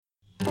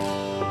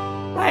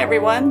Hi,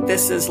 everyone.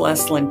 This is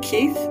Leslyn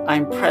Keith.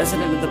 I'm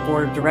president of the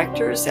board of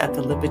directors at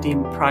the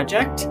Lipedema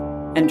Project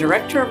and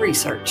director of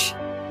research.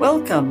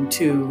 Welcome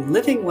to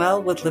Living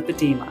Well with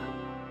Lipedema.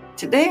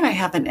 Today, I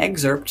have an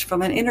excerpt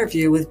from an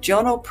interview with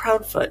Jonno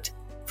Proudfoot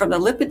from the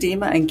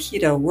Lipedema and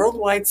Keto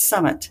Worldwide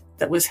Summit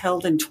that was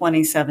held in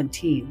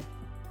 2017.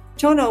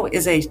 Jonno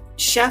is a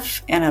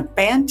chef and a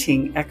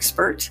Banting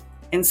expert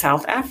in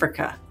South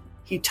Africa.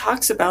 He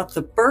talks about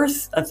the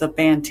birth of the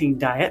Banting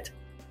diet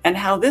and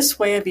how this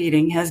way of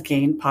eating has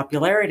gained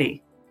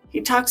popularity.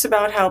 He talks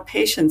about how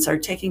patients are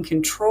taking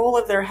control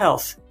of their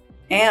health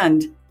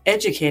and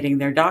educating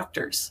their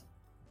doctors.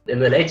 In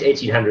the late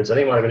 1800s, I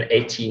think it might have been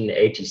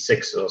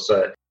 1886 or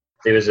so,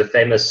 there was a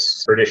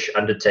famous British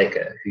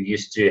undertaker who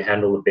used to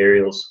handle the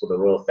burials for the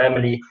royal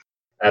family,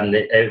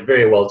 a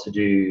very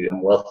well-to-do,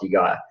 wealthy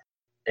guy.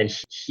 And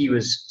he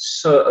was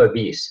so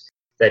obese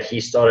that he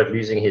started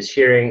losing his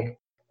hearing,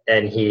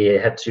 and he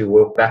had to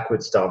walk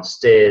backwards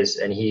downstairs,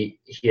 and he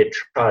had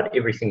tried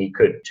everything he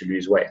could to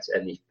lose weight,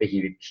 and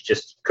he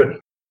just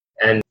couldn't.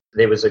 And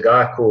there was a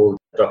guy called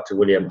Dr.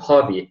 William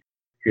Harvey,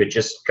 who had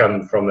just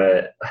come from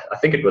I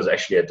think it was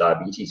actually a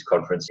diabetes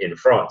conference in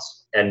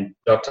France. And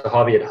Dr.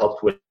 Harvey had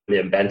helped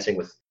William Banting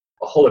with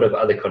a whole lot of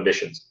other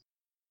conditions.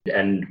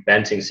 And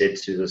Banting said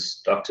to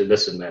this doctor,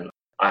 "Listen, man,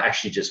 I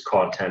actually just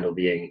can't handle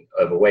being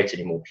overweight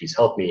anymore. Please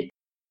help me."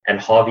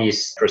 And Harvey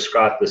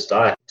prescribed this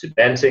diet to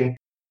Banting,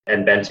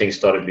 and Banting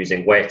started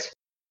losing weight.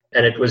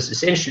 And it was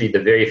essentially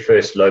the very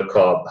first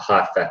low-carb,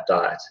 high-fat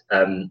diet.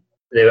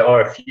 There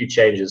are a few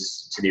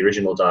changes to the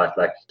original diet,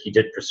 like he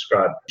did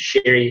prescribe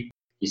sherry.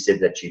 He said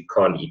that you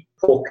can't eat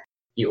pork.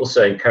 He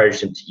also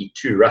encouraged him to eat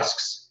 2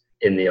 rusks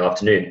in the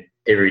afternoon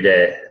every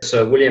day.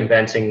 So William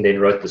Banting then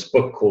wrote this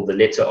book called The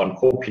Letter on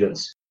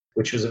Corpulence,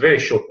 which was a very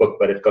short book,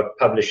 but it got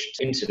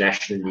published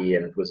internationally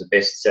and it was a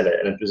bestseller.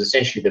 And it was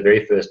essentially the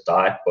very first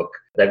diet book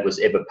that was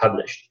ever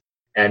published.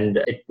 And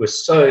it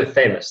was so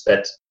famous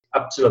that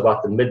up to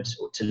about the mid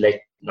to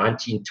late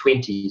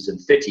 1920s and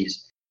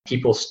 30s,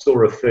 people still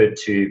referred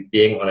to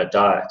being on a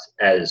diet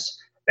as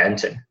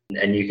Banting.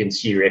 And you can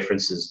see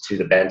references to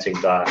the Banting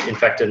diet. In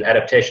fact, an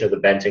adaptation of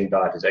the Banting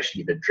diet is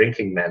actually the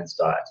drinking man's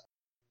diet,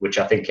 which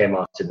I think came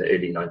out in the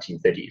early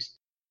 1930s.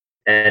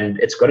 And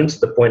it's gotten to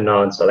the point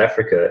now in South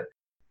Africa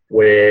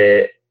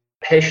where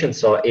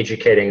patients are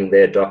educating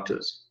their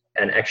doctors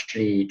and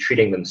actually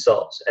treating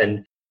themselves.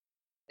 And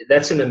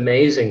that's an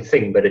amazing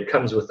thing, but it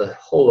comes with a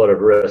whole lot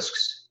of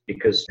risks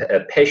because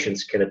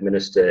patients can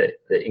administer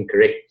the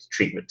incorrect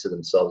treatment to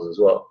themselves as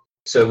well.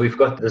 So we've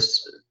got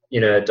this,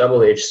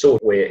 double-edged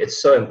sword where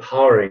it's so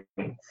empowering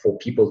for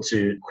people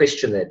to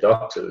question their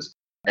doctors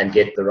and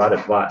get the right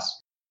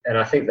advice. And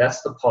I think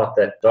that's the part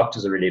that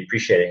doctors are really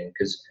appreciating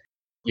because,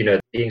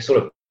 being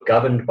sort of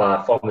governed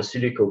by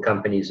pharmaceutical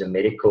companies and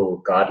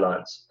medical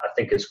guidelines, I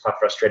think is quite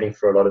frustrating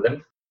for a lot of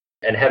them.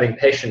 And having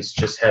patients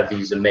just have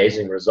these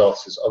amazing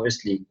results is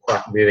obviously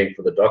quite moving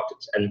for the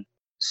doctors. And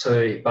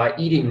so by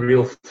eating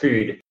real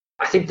food,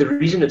 I think the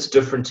reason it's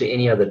different to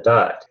any other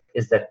diet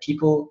is that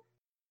people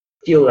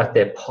feel that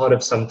they're part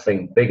of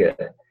something bigger,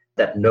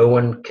 that no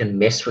one can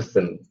mess with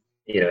them.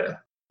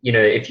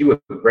 If you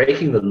were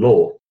breaking the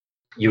law,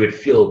 you would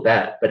feel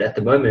bad. But at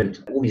the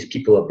moment, all these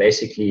people are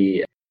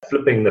basically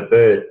flipping the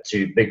bird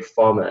to big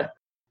pharma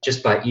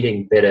just by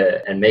eating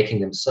better and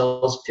making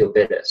themselves feel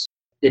better.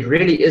 It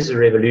really is a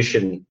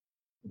revolution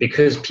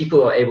because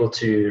people are able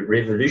to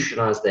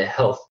revolutionize their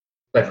health,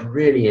 but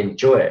really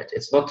enjoy it.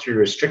 It's not through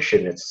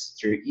restriction, it's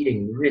through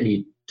eating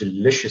really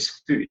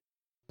delicious food.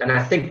 And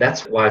I think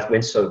that's why it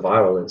went so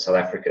viral in South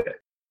Africa.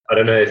 I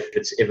don't know if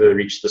it's ever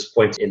reached this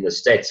point in the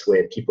States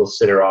where people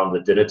sit around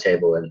the dinner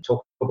table and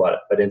talk about it.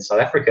 But in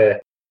South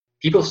Africa,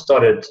 people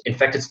started, in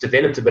fact, it's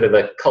developed a bit of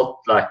a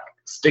cult-like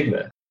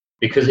stigma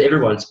because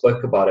everyone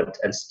spoke about it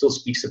and still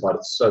speaks about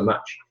it so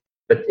much.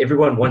 But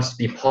everyone wants to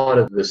be part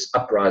of this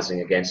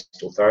uprising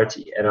against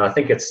authority. And I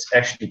think it's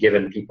actually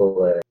given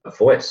people a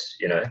voice,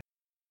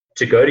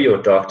 to go to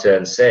your doctor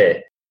and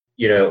say,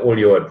 all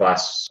your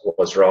advice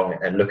was wrong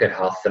and look at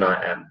how thin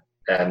I am,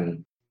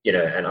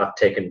 and I've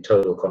taken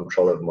total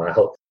control of my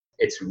health.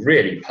 It's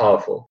really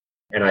powerful.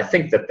 And I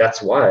think that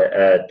that's why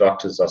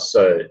doctors are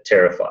so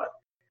terrified.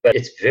 But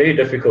it's very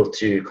difficult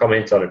to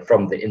comment on it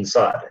from the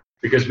inside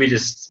because we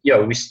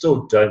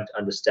still don't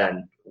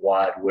understand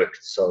why it worked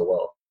so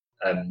well.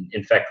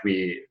 In fact,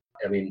 me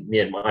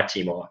and my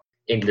team are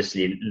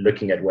endlessly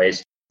looking at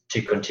ways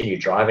to continue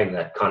driving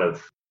that kind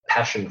of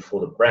passion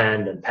for the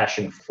brand and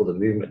passion for the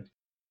movement.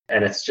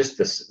 And it's just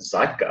this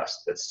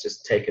zeitgeist that's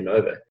just taken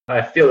over.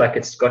 I feel like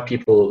it's got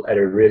people at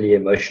a really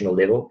emotional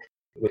level,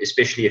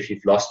 especially if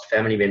you've lost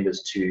family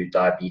members to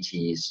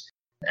diabetes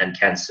and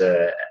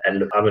cancer. And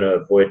look, I'm going to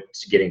avoid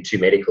getting too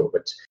medical,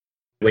 but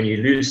when you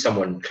lose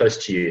someone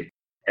close to you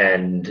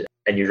and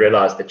you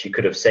realize that you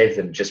could have saved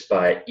them just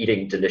by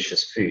eating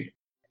delicious food.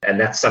 And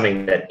that's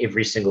something that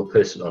every single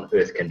person on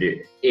earth can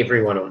do.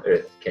 Everyone on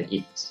earth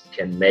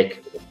can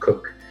make or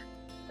cook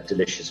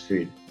delicious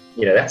food.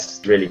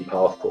 That's really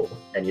powerful.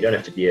 And you don't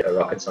have to be a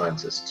rocket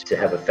scientist to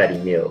have a fatty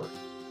meal.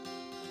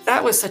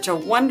 That was such a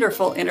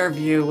wonderful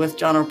interview with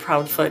Jonno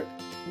Proudfoot.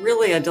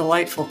 Really a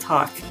delightful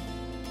talk.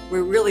 We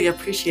really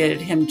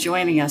appreciated him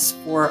joining us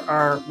for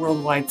our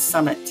Worldwide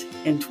Summit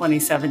in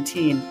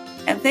 2017.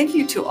 And thank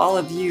you to all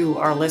of you,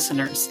 our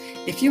listeners.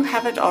 If you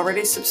haven't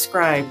already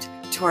subscribed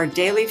to our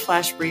daily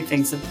flash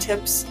briefings of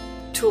tips,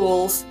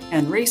 tools,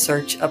 and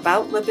research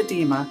about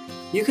lipedema,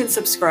 you can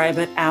subscribe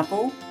at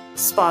Apple,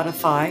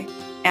 Spotify,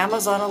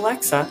 Amazon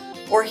Alexa,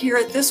 or here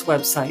at this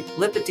website,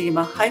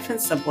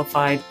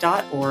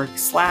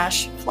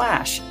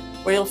 lipedema-simplified.org/flash,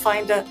 where you'll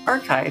find an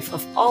archive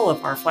of all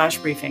of our flash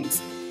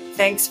briefings.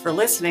 Thanks for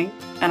listening,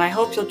 and I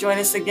hope you'll join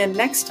us again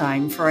next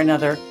time for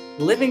another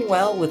Living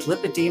Well with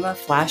Lipedema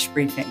flash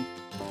briefing.